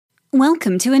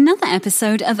Welcome to another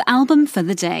episode of Album for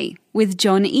the Day with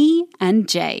John E. and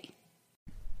Jay.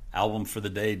 Album for the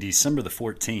day, December the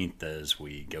 14th, as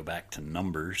we go back to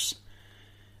numbers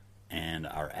and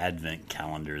our Advent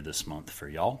calendar this month for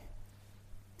y'all.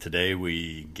 Today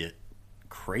we get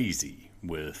crazy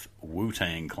with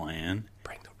Wu-Tang Clan.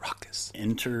 Bring the ruckus.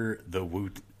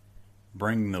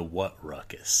 Bring the what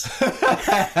ruckus?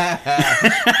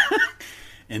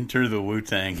 Enter the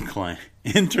Wu-Tang Clan.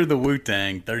 Enter the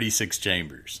Wu-Tang 36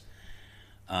 Chambers.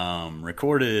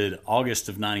 Recorded August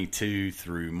of 92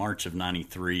 through March of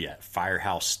 93 at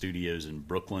Firehouse Studios in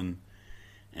Brooklyn,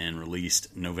 and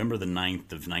released November the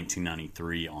 9th of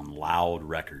 1993 on Loud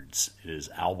Records. It is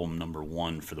album number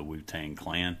 1 for the Wu-Tang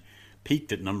Clan.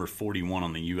 Peaked at number 41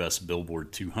 on the U.S.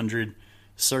 Billboard 200.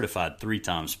 Certified 3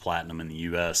 times platinum in the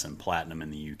U.S. and platinum in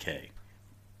the UK.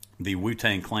 The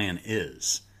Wu-Tang Clan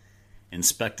is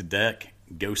Inspectah Deck,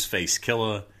 Ghostface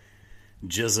Killah,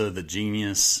 GZA the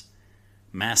Genius,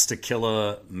 Masta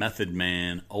Killa, Method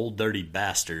Man, Old Dirty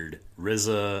Bastard,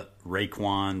 RZA,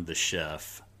 Raekwon the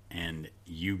Chef, and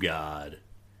U-God.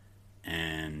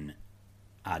 And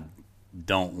I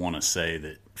don't want to say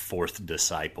that Fourth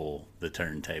Disciple, the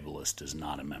turntablist, is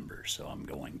not a member, so I'm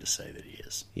going to say that he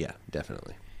is. Yeah,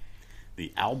 definitely.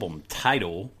 The album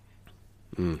title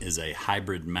is a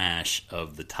hybrid mash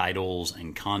of the titles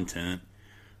and content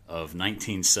of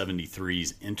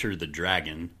 1973's Enter the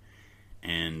Dragon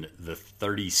and the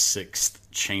 36th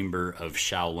Chamber of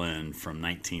Shaolin from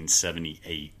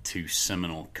 1978, 2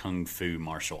 seminal kung fu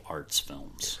martial arts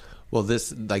films. Well,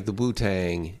 this, like the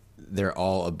Wu-Tang, they're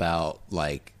all about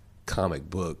like comic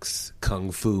books,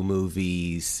 kung fu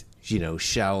movies, you know,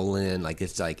 Shaolin. Like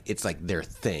it's like their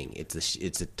thing.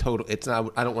 It's a total. It's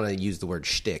not. I don't want to use the word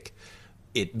shtick.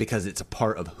 Because it's a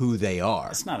part of who they are.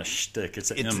 It's not a shtick.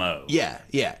 It's an MO. Yeah.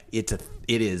 It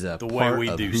is a the part way we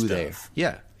of do who stuff.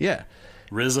 Yeah.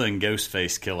 RZA and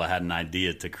Ghostface Killah had an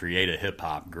idea to create a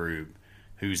hip-hop group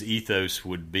whose ethos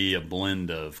would be a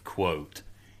blend of, quote,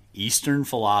 Eastern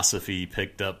philosophy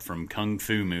picked up from kung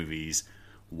fu movies,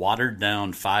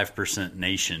 watered-down 5%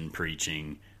 nation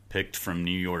preaching picked from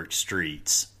New York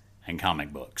streets, and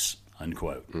comic books,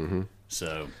 unquote. Mm-hmm.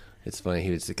 So it's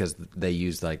funny because they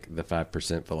use like the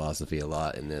 5% philosophy a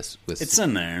lot in this. It's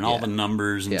in there, and all the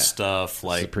numbers and stuff.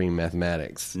 Like Supreme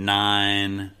Mathematics.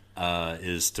 9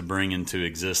 is to bring into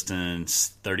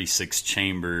existence. 36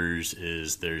 chambers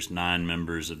is there's 9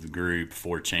 members of the group,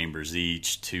 4 chambers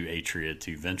each, 2 atria,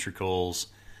 2 ventricles.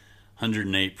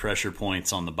 108 pressure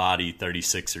points on the body,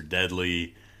 36 are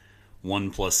deadly.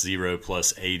 1 plus 0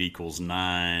 plus 8 equals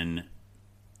 9.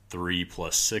 3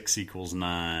 plus 6 equals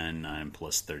 9. 9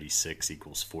 plus 36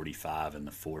 equals 45. And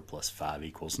the 4 plus 5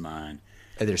 equals 9.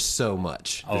 And there's so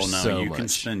much. You can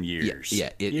spend years. Yeah,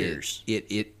 years.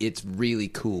 It's really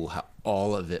cool how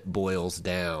all of it boils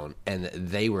down, and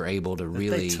they were able to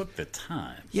really. They took the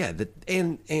time. Yeah,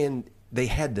 and they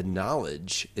had the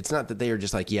knowledge. It's not that they were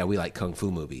just like, yeah, we like kung fu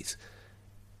movies.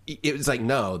 It was like,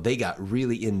 no, they got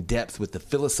really in depth with the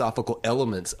philosophical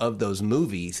elements of those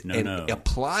movies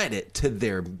applied it to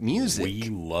their music. We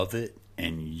love it,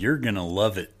 and you're going to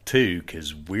love it too,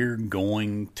 because we're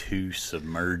going to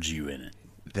submerge you in it.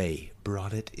 They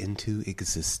brought it into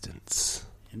existence.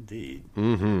 Indeed.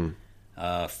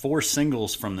 Mm-hmm. 4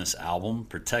 singles from this album: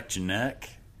 Protect Your Neck,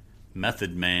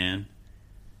 Method Man.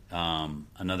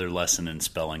 Another lesson in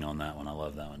spelling on that one. I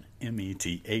love that one.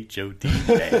 METHOD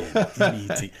man.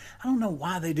 MET. I don't know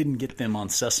why they didn't get them on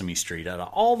Sesame Street. Out of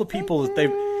all the people that they've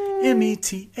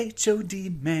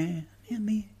METHOD man.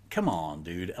 Come on,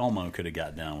 dude. Elmo could have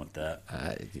got down with that.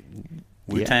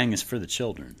 Wu-Tang is for the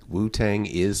children. Wu-Tang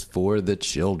is for the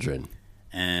children.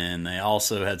 And they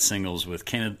also had singles with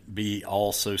Can It Be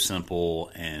All So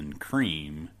Simple and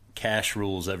Cream. Cash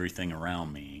Rules Everything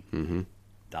Around Me. Mm-hmm.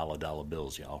 Dollar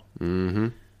bills, y'all.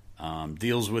 Mm-hmm.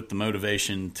 Deals with the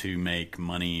motivation to make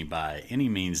money by any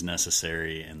means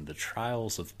necessary and the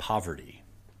trials of poverty.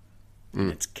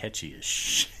 It's catchy as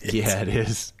shit. Yeah, it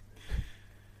is.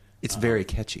 It's very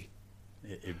catchy.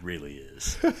 It really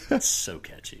is. It's so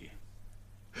catchy.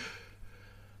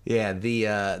 Yeah,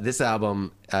 this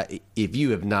album, if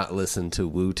you have not listened to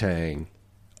Wu-Tang,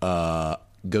 go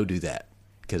do that.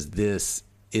 Because this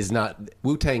is not...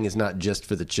 Wu-Tang is not just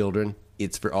for the children.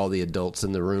 It's for all the adults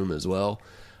in the room as well.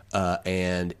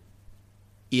 And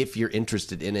if you're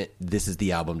interested in it, this is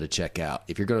the album to check out.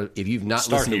 If you've not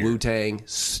listened to Wu-Tang,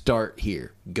 start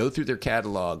here. Go through their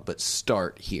catalog, but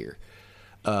start here.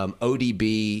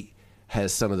 ODB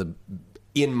has some of the,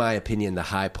 in my opinion, the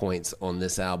high points on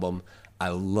this album. I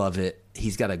love it.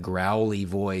 He's got a growly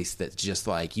voice that's just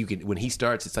like, you can, when he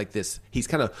starts, it's like this. He's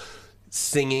kind of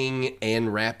singing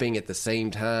and rapping at the same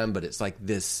time, but it's like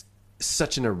this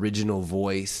such an original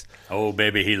voice. Oh,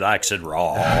 baby, he likes it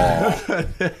raw.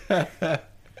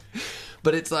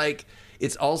 But it's like,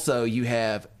 it's also, you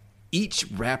have, each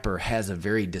rapper has a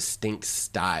very distinct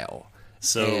style.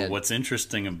 So what's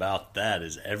interesting about that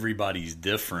is everybody's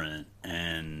different,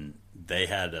 and they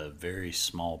had a very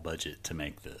small budget to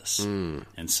make this. And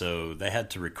so they had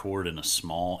to record in a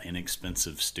small,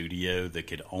 inexpensive studio that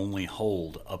could only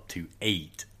hold up to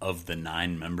 8 of the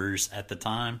 9 members at the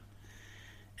time.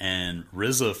 And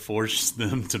RZA forced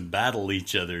them to battle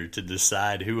each other to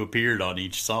decide who appeared on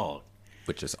each song.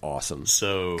 Which is awesome.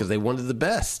 So, because they wanted the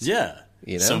best. Yeah.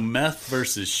 You know? So Meth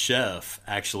versus Chef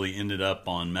actually ended up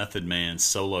on Method Man's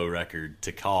solo record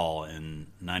To Call in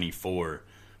 94,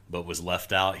 but was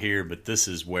left out here. But this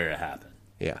is where it happened.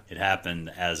 Yeah. It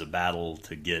happened as a battle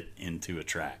to get into a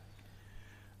track.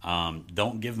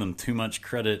 Don't give them too much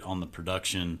credit on the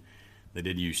production. They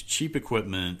did use cheap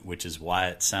equipment, which is why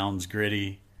it sounds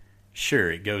gritty.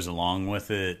 Sure, it goes along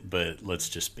with it, but let's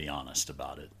just be honest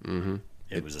about it. Mm-hmm.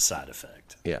 It was a side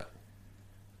effect. Yeah.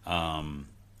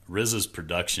 RZA's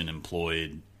production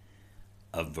employed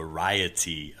a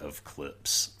variety of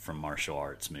clips from martial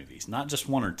arts movies. Not just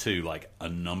one or two, like a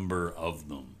number of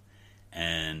them.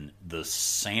 And the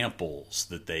samples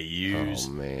that they use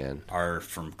are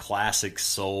from classic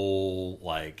soul,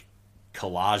 like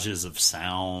collages of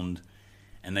sound.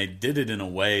 And they did it in a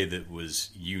way that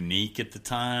was unique at the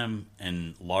time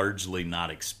and largely not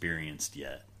experienced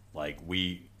yet. Like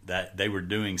they were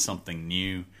doing something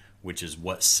new, which is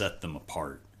what set them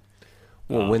apart.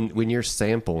 Well, when you're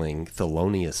sampling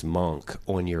Thelonious Monk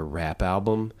on your rap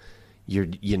album, you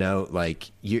got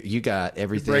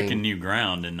everything. You're breaking new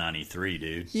ground in '93,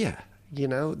 dude. Yeah,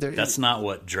 that's not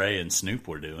what Dre and Snoop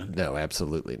were doing. No,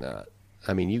 absolutely not.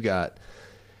 I mean, you got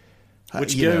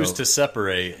which goes to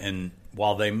separate. And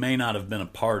while they may not have been a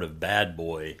part of Bad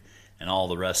Boy and all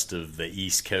the rest of the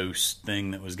East Coast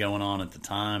thing that was going on at the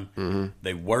time,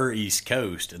 they were East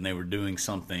Coast and they were doing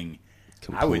something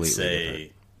completely, I would say,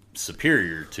 different,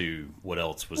 superior to what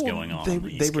else was going on the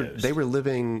East Coast. They were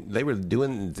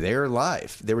doing their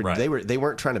life. They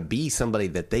weren't trying to be somebody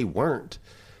that they weren't.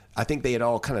 I think they had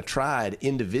all kind of tried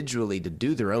individually to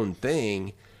do their own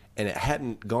thing, and it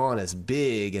hadn't gone as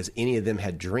big as any of them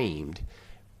had dreamed.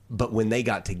 But when they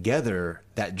got together,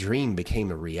 that dream became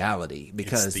a reality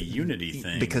because it's the unity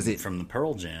thing from the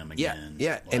Pearl Jam again.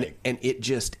 Yeah, and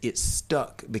it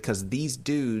stuck because these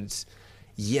dudes,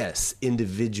 yes,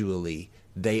 individually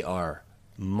they are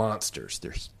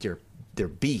monsters. They're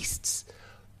beasts.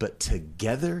 But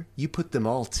together, you put them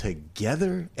all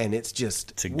together, and it's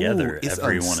just together. It's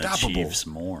everyone unstoppable. Achieves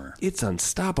more. It's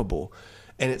unstoppable.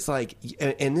 And it's like,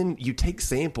 and then you take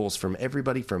samples from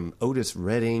everybody from Otis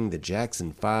Redding, the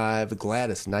Jackson 5,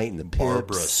 Gladys Knight and the Pips,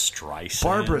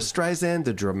 Barbra Streisand,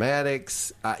 the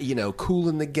Dramatics, Kool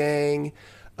and the Gang,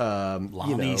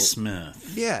 Lonnie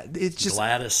Smith. Yeah, it's just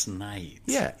Gladys Knight.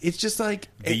 Yeah, it's just like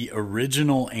the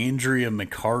original Andrea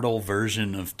McArdle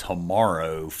version of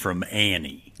Tomorrow from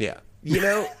Annie. Yeah,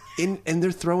 and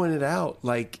they're throwing it out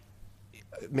like,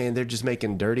 man, they're just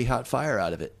making dirty hot fire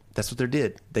out of it. That's what they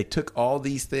did. They took all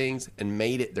these things and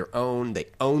made it their own. They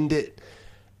owned it.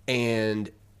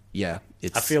 And, yeah.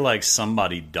 I feel like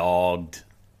somebody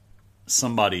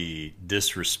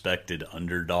disrespected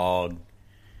Underdog.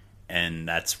 And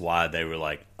that's why they were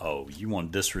like, oh, you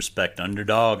want to disrespect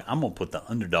Underdog? I'm going to put the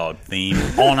Underdog theme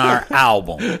on our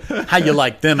album. How you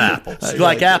like them apples? You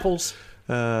like apples?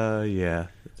 Yeah.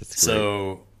 That's great.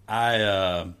 So,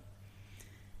 I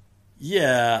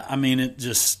mean, it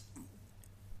just...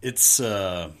 it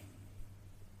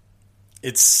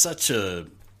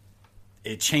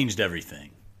changed everything.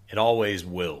 It always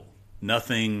will.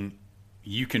 Nothing,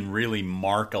 you can really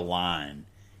mark a line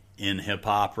in hip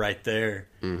hop right there,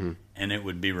 and it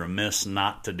would be remiss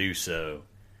not to do so,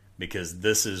 because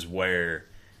this is where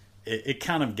it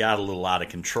kind of got a little out of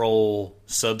control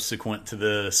subsequent to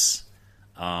this.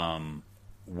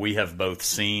 We have both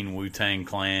seen Wu-Tang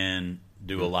Clan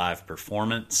do a live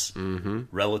performance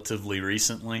relatively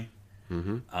recently.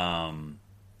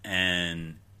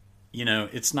 And,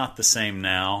 it's not the same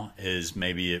now as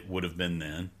maybe it would have been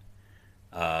then.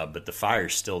 But the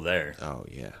fire's still there. Oh,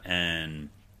 yeah. And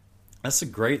that's a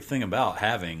great thing about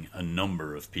having a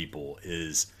number of people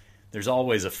is there's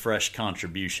always a fresh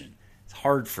contribution. It's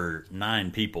hard for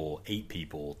 8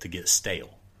 people to get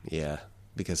stale. Yeah.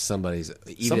 Because somebody's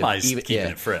keeping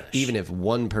it fresh. Even if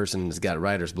one person's got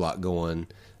writer's block going,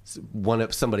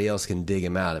 somebody else can dig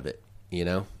him out of it,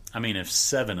 I mean, if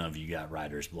 7 of you got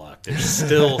writer's block, there's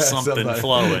still something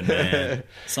flowing, man.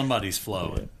 Somebody's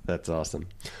flowing. That's awesome.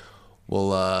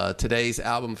 Well, today's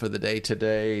album for the day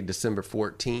today, December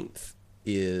 14th,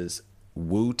 is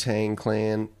Wu-Tang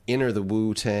Clan, Enter the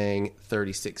Wu-Tang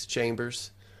 36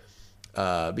 Chambers.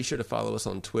 Be sure to follow us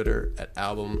on Twitter at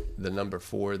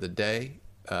album4theday.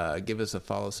 Give us a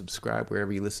follow, subscribe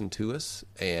wherever you listen to us.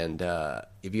 And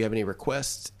if you have any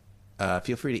requests,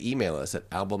 feel free to email us at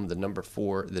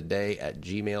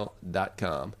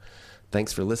album4theday@gmail.com.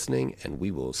 Thanks for listening, and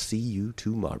we will see you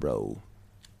tomorrow.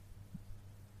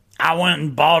 I went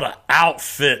and bought an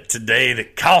outfit today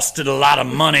that costed a lot of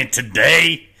money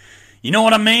today. You know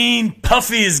what I mean?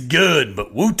 Puffy is good,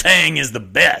 but Wu-Tang is the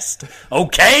best.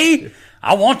 Okay?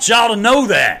 I want y'all to know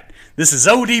that. This is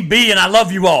ODB, and I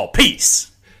love you all. Peace.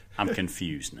 I'm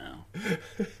confused now.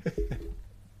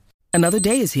 Another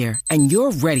day is here, and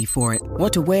you're ready for it.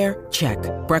 What to wear? Check.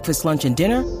 Breakfast, lunch, and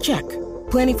dinner? Check.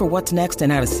 Planning for what's next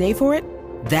and how to save for it?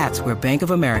 That's where Bank of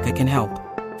America can help.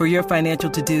 For your financial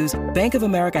to-dos, Bank of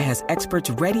America has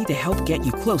experts ready to help get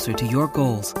you closer to your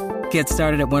goals. Get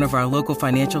started at one of our local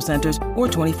financial centers or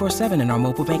 24/7 in our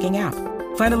mobile banking app.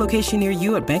 Find a location near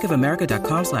you at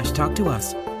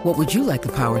bankofamerica.com/talktous. What would you like the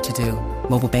power to do?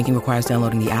 Mobile banking requires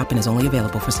downloading the app and is only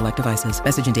available for select devices.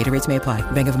 Message and data rates may apply.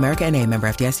 Bank of America NA, member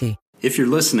FDIC. If you're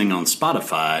listening on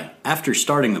Spotify, after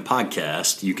starting the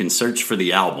podcast, you can search for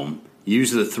the album, use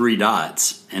the 3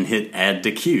 dots, and hit add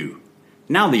to queue.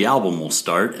 Now the album will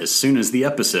start as soon as the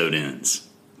episode ends.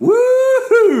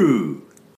 Woohoo!